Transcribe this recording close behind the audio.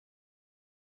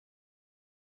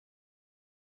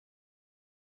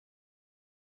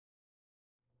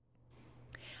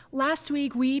Last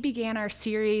week, we began our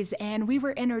series and we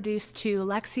were introduced to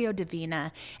Lectio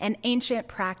Divina, an ancient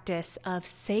practice of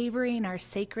savoring our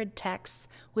sacred texts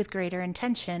with greater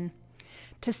intention.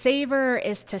 To savor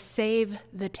is to save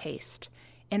the taste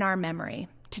in our memory,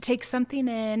 to take something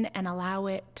in and allow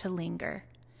it to linger.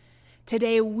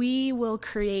 Today, we will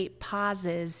create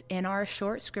pauses in our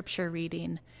short scripture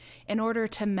reading in order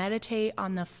to meditate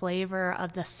on the flavor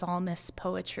of the psalmist's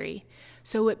poetry,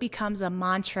 so it becomes a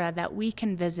mantra that we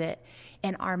can visit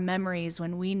in our memories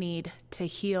when we need to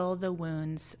heal the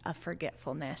wounds of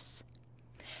forgetfulness.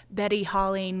 Betty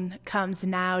Holling comes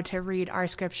now to read our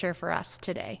scripture for us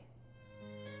today.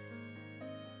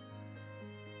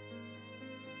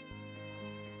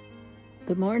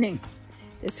 Good morning.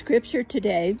 The scripture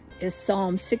today is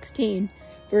Psalm 16,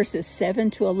 verses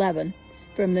 7 to 11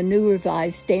 from the New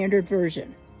Revised Standard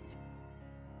Version.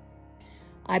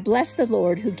 I bless the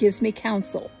Lord who gives me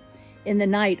counsel. In the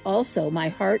night also my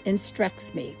heart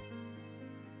instructs me.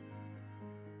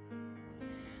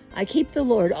 I keep the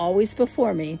Lord always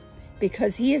before me,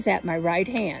 because he is at my right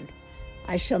hand.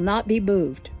 I shall not be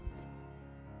moved.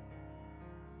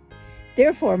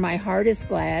 Therefore my heart is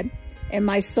glad, and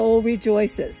my soul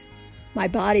rejoices. My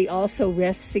body also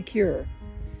rests secure.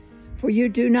 For you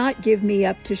do not give me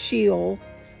up to Sheol,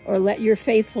 or let your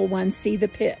faithful one see the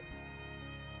pit.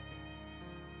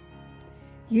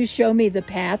 You show me the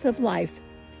path of life.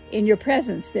 In your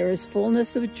presence there is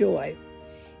fullness of joy.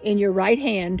 In your right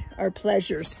hand are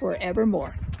pleasures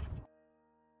forevermore.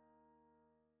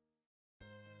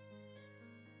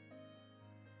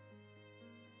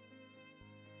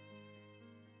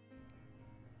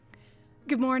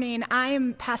 Good morning.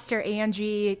 I'm Pastor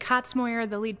Angie Kotzmoyer,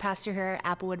 the lead pastor here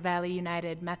at Applewood Valley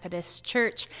United Methodist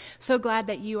Church. So glad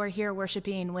that you are here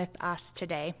worshiping with us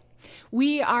today.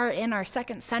 We are in our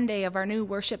second Sunday of our new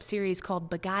worship series called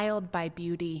Beguiled by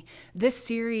Beauty. This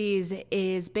series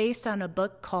is based on a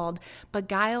book called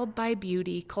Beguiled by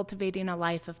Beauty, Cultivating a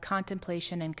Life of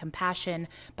Contemplation and Compassion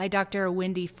by Dr.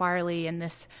 Wendy Farley, and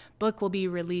this book will be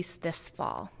released this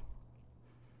fall.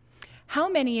 How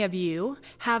many of you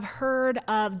have heard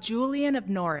of Julian of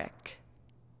Norwich?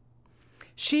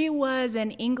 She was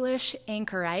an English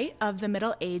anchorite of the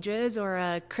Middle Ages, or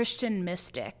a Christian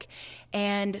mystic.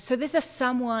 And so this is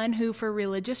someone who, for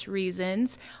religious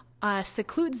reasons,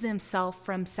 secludes himself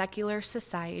from secular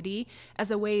society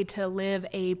as a way to live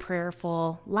a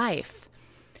prayerful life.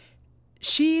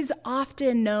 She's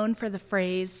often known for the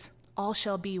phrase, "all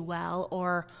shall be well,"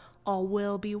 or "all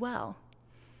will be well."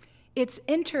 It's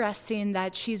interesting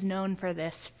that she's known for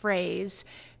this phrase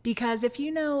because if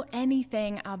you know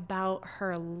anything about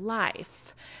her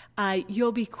life,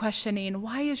 you'll be questioning,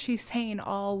 why is she saying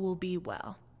all will be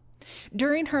well?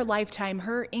 During her lifetime,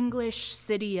 her English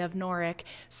city of Norwich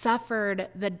suffered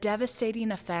the devastating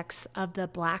effects of the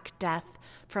Black Death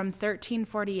from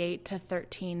 1348 to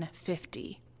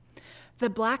 1350. The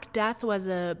Black Death was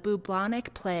a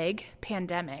bubonic plague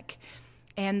pandemic.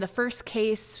 And the first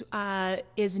case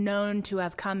is known to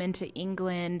have come into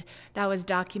England. That was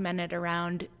documented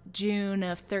around June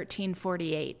of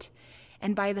 1348.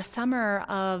 And by the summer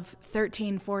of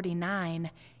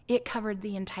 1349, it covered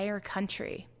the entire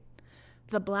country.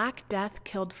 The Black Death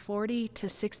killed 40 to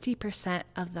 60%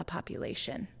 of the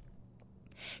population.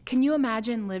 Can you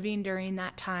imagine living during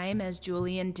that time as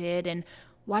Julian did and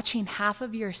watching half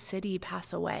of your city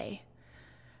pass away?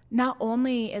 Not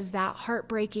only is that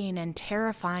heartbreaking and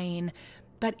terrifying,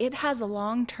 but it has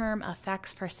long-term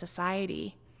effects for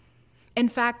society. In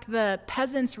fact, the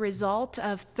Peasants' Revolt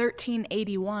of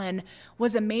 1381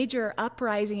 was a major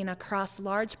uprising across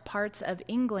large parts of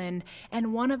England,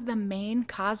 and one of the main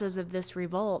causes of this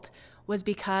revolt was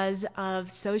because of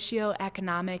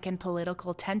socioeconomic and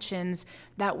political tensions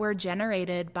that were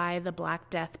generated by the Black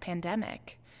Death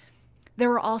pandemic. There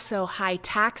were also high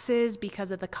taxes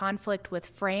because of the conflict with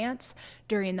France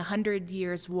during the 100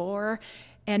 Years' War,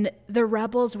 and the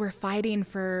rebels were fighting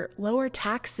for lower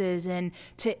taxes and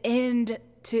an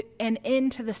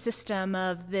end to the system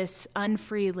of this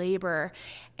unfree labor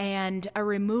and a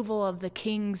removal of the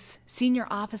king's senior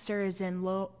officers in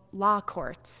law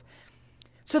courts.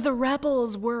 So the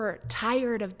rebels were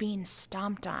tired of being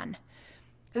stomped on.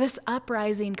 This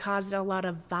uprising caused a lot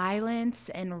of violence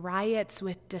and riots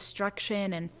with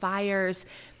destruction and fires,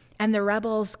 and the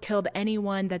rebels killed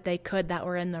anyone that they could that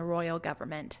were in the royal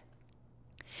government.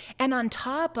 And on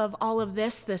top of all of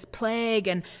this plague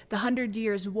and the 100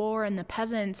 Years' War and the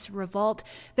Peasants' Revolt,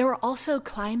 there were also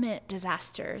climate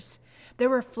disasters. There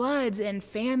were floods and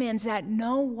famines that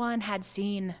no one had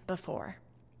seen before.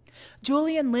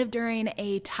 Julian lived during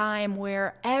a time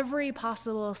where every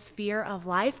possible sphere of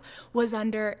life was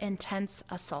under intense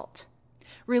assault.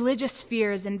 Religious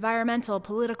spheres, environmental,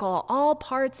 political, all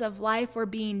parts of life were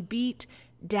being beat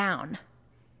down.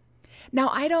 Now,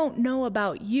 I don't know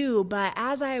about you, but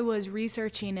as I was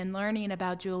researching and learning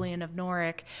about Julian of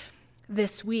Norwich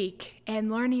this week and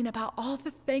learning about all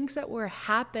the things that were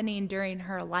happening during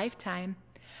her lifetime,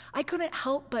 I couldn't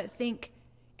help but think,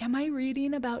 am I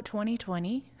reading about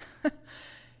 2020?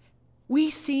 We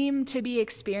seem to be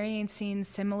experiencing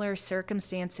similar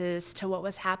circumstances to what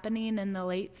was happening in the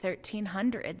late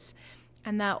 1300s,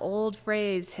 and that old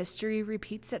phrase, history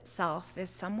repeats itself, is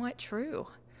somewhat true.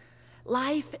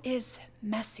 Life is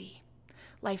messy.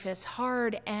 Life is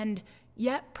hard, and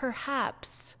yet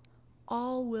perhaps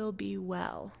all will be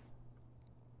well.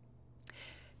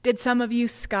 Did some of you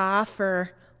scoff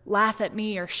or laugh at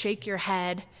me or shake your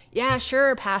head? Yeah,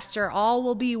 sure, Pastor, all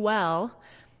will be well.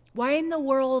 Why in the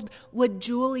world would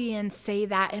Julian say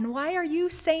that? And why are you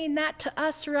saying that to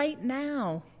us right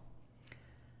now?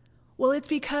 Well, it's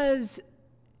because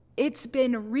it's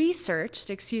been researched,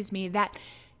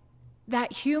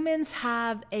 that humans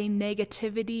have a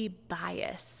negativity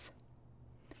bias.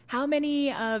 How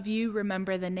many of you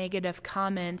remember the negative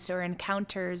comments or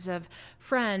encounters of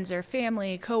friends or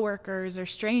family, coworkers, or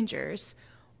strangers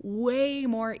way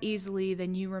more easily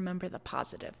than you remember the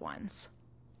positive ones?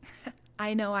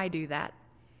 I know I do that.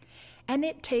 And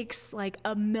it takes like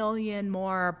a million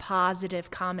more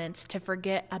positive comments to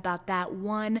forget about that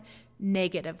one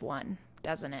negative one,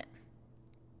 doesn't it?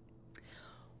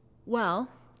 Well,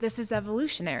 this is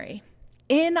evolutionary.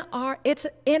 It's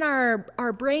in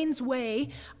our brain's way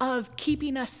of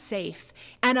keeping us safe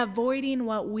and avoiding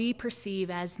what we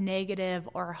perceive as negative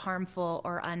or harmful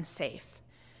or unsafe.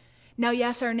 Now,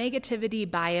 yes, our negativity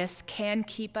bias can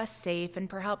keep us safe and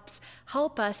perhaps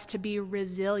help us to be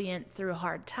resilient through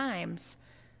hard times.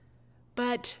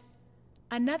 But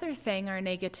another thing our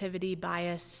negativity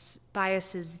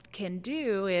biases can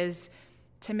do is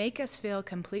to make us feel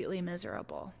completely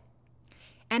miserable.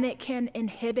 And it can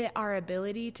inhibit our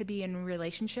ability to be in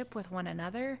relationship with one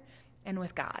another and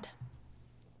with God.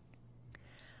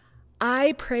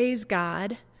 I praise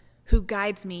God who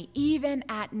guides me. Even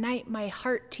at night, my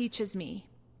heart teaches me.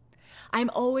 I'm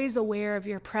always aware of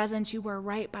your presence. You are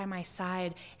right by my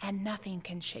side, and nothing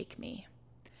can shake me.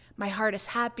 My heart is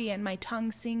happy, and my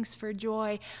tongue sings for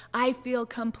joy. I feel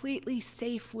completely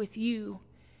safe with you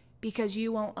because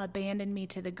you won't abandon me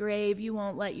to the grave. You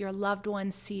won't let your loved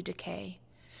ones see decay.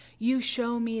 You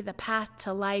show me the path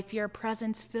to life. Your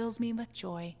presence fills me with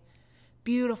joy.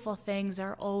 Beautiful things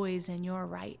are always in your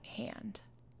right hand.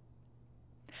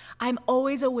 I'm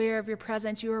always aware of your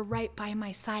presence. You are right by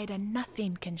my side, and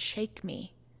nothing can shake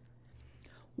me.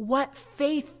 What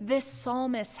faith this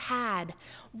psalmist had.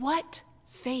 What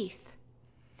faith.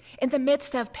 In the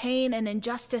midst of pain and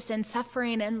injustice and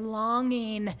suffering and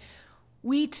longing,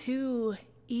 we too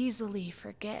easily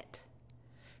forget.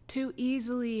 Too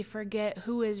easily forget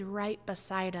who is right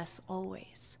beside us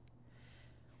always.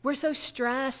 We're so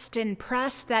stressed and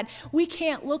pressed that we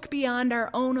can't look beyond our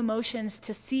own emotions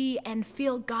to see and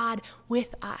feel God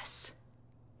with us.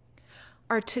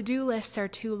 Our to-do lists are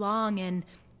too long, and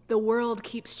the world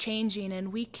keeps changing,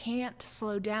 and we can't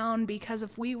slow down because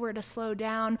if we were to slow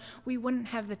down, we wouldn't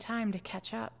have the time to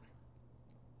catch up.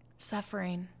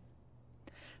 Suffering.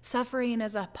 Suffering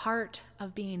is a part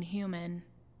of being human.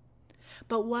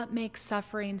 But what makes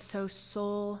suffering so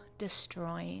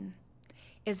soul-destroying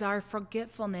is our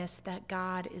forgetfulness that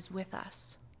God is with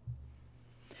us.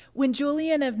 When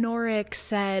Julian of Norwich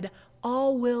said,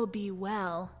 all will be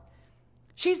well,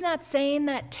 she's not saying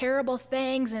that terrible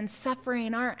things and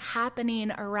suffering aren't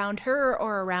happening around her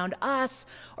or around us,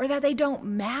 or that they don't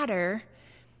matter.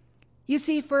 You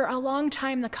see, for a long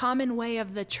time, the common way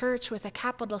of the church with a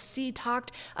capital C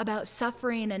talked about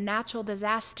suffering and natural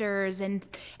disasters and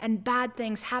bad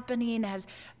things happening as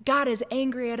God is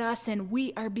angry at us and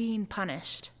we are being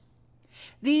punished.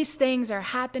 These things are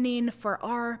happening for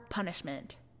our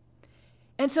punishment.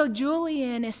 And so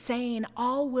Julian is saying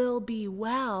all will be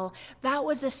well. That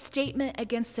was a statement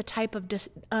against the type of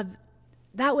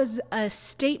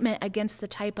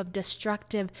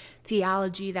destructive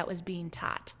theology that was being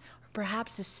taught.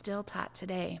 Perhaps is still taught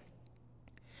today.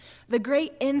 The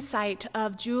great insight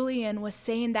of Julian was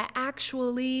saying that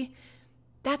actually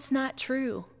that's not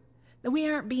true, that we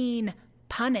aren't being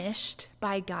punished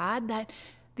by God, that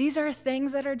these are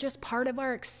things that are just part of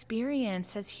our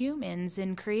experience as humans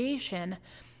in creation.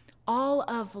 All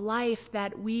of life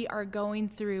that we are going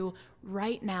through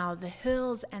right now, the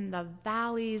hills and the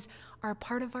valleys, are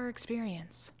part of our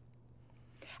experience.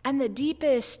 And the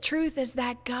deepest truth is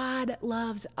that God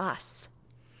loves us.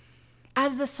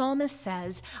 As the psalmist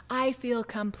says, I feel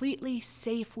completely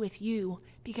safe with you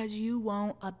because you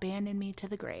won't abandon me to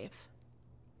the grave.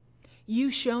 You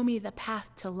show me the path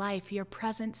to life. Your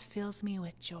presence fills me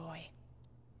with joy.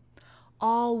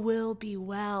 All will be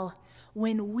well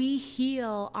when we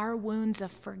heal our wounds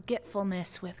of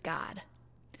forgetfulness with God.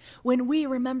 When we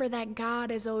remember that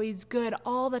God is always good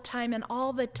all the time, and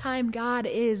all the time God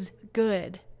is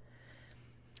good.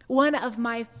 One of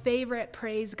my favorite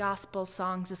praise gospel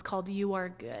songs is called You Are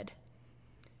Good.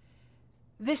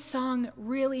 This song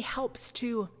really helps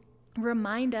to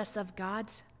remind us of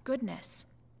God's goodness.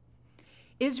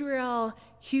 Israel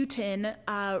Houghton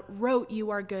wrote You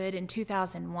Are Good in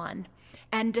 2001,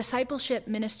 and Discipleship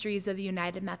Ministries of the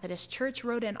United Methodist Church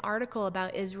wrote an article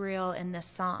about Israel in this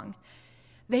song.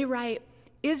 They write,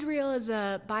 Israel is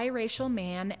a biracial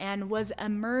man and was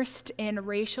immersed in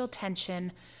racial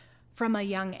tension from a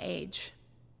young age,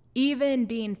 even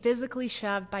being physically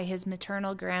shoved by his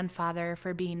maternal grandfather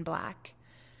for being black.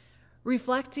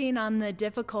 Reflecting on the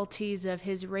difficulties of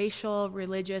his racial,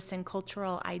 religious, and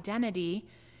cultural identity,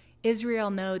 Israel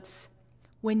notes,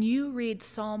 when you read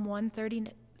Psalm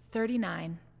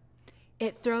 139,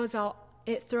 it throws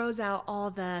out all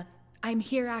the I'm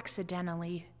here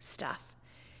accidentally stuff,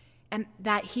 and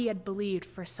that he had believed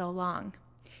for so long.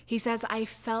 He says, I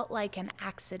felt like an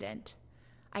accident.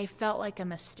 I felt like a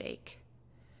mistake.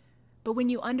 But when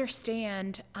you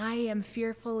understand, I am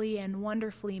fearfully and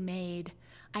wonderfully made,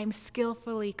 I'm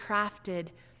skillfully crafted,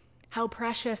 how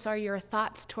precious are your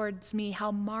thoughts towards me,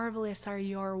 how marvelous are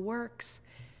your works.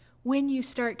 When you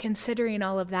start considering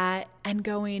all of that and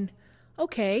going,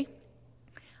 okay,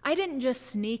 I didn't just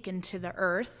sneak into the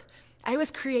earth. I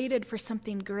was created for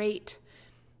something great.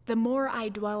 The more I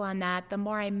dwell on that, the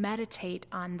more I meditate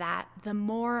on that, the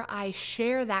more I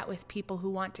share that with people who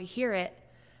want to hear it,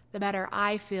 the better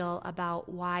I feel about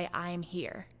why I'm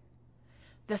here.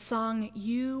 The song,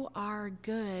 You Are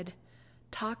Good,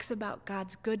 talks about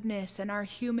God's goodness and our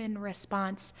human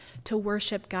response to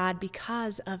worship God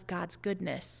because of God's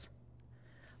goodness.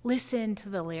 Listen to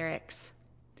the lyrics.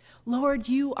 Lord,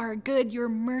 you are good, your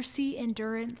mercy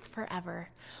endureth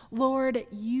forever. Lord,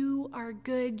 you are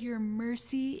good, your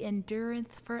mercy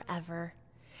endureth forever.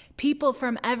 People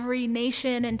from every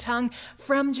nation and tongue,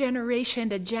 from generation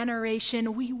to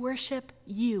generation, we worship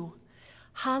you.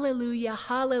 Hallelujah,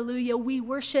 hallelujah, we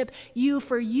worship you,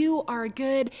 for you are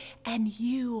good and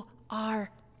you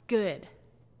are good.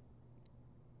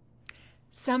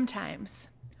 Sometimes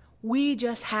we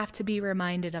just have to be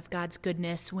reminded of God's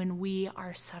goodness when we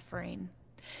are suffering.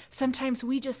 Sometimes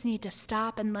we just need to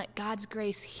stop and let God's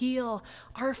grace heal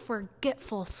our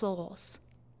forgetful souls.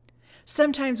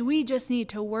 Sometimes we just need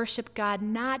to worship God,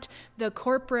 not the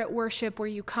corporate worship where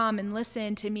you come and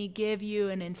listen to me give you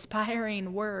an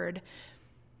inspiring word,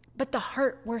 but the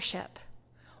heart worship.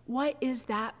 What is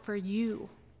that for you?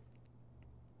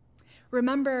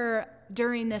 Remember,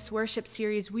 during this worship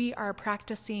series, we are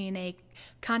practicing a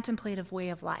contemplative way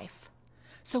of life.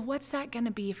 So what's that going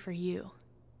to be for you?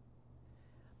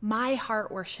 My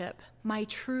heart worship, my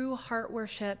true heart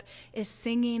worship, is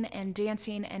singing and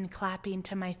dancing and clapping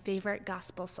to my favorite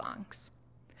gospel songs,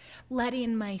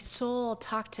 letting my soul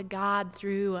talk to God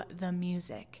through the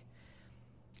music.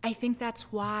 I think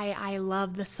that's why I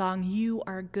love the song You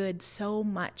Are Good so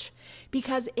much,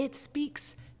 because it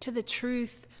speaks to the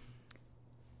truth.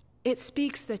 It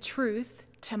speaks the truth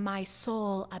to my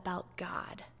soul about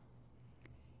God.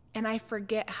 And I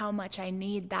forget how much I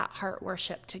need that heart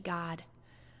worship to God.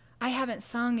 I haven't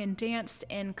sung and danced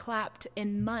and clapped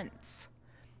in months.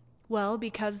 Well,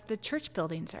 because the church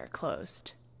buildings are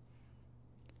closed.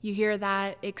 You hear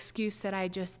that excuse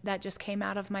that just came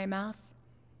out of my mouth?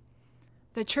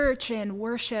 The church and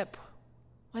worship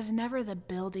was never the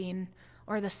building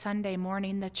or the Sunday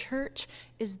morning. The church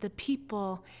is the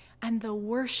people, and the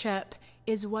worship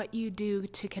is what you do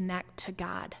to connect to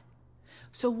God.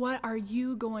 So what are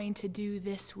you going to do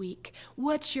this week?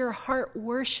 What's your heart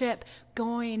worship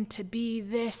going to be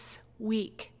this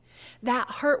week? That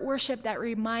heart worship that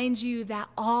reminds you that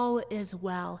all is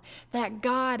well, that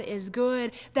God is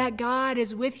good, that God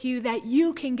is with you, that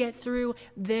you can get through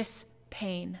this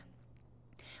pain.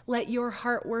 Let your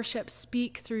heart worship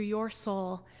speak through your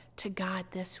soul to God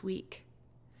this week.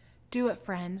 Do it,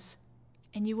 friends,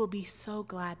 and you will be so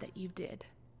glad that you did.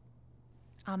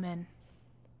 Amen.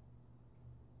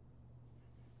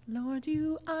 Lord,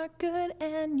 you are good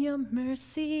and your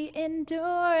mercy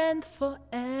endureth forever.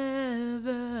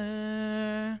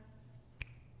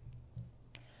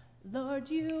 Lord,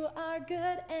 you are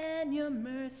good and your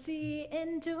mercy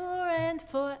endureth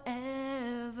forever.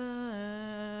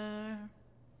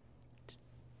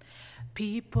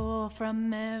 People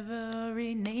from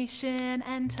every nation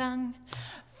and tongue,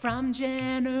 from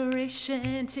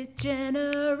generation to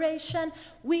generation,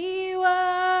 we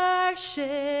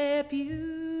worship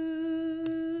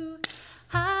you.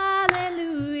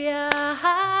 Hallelujah,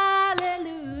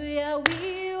 hallelujah,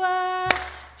 we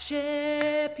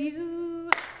worship you.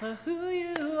 For who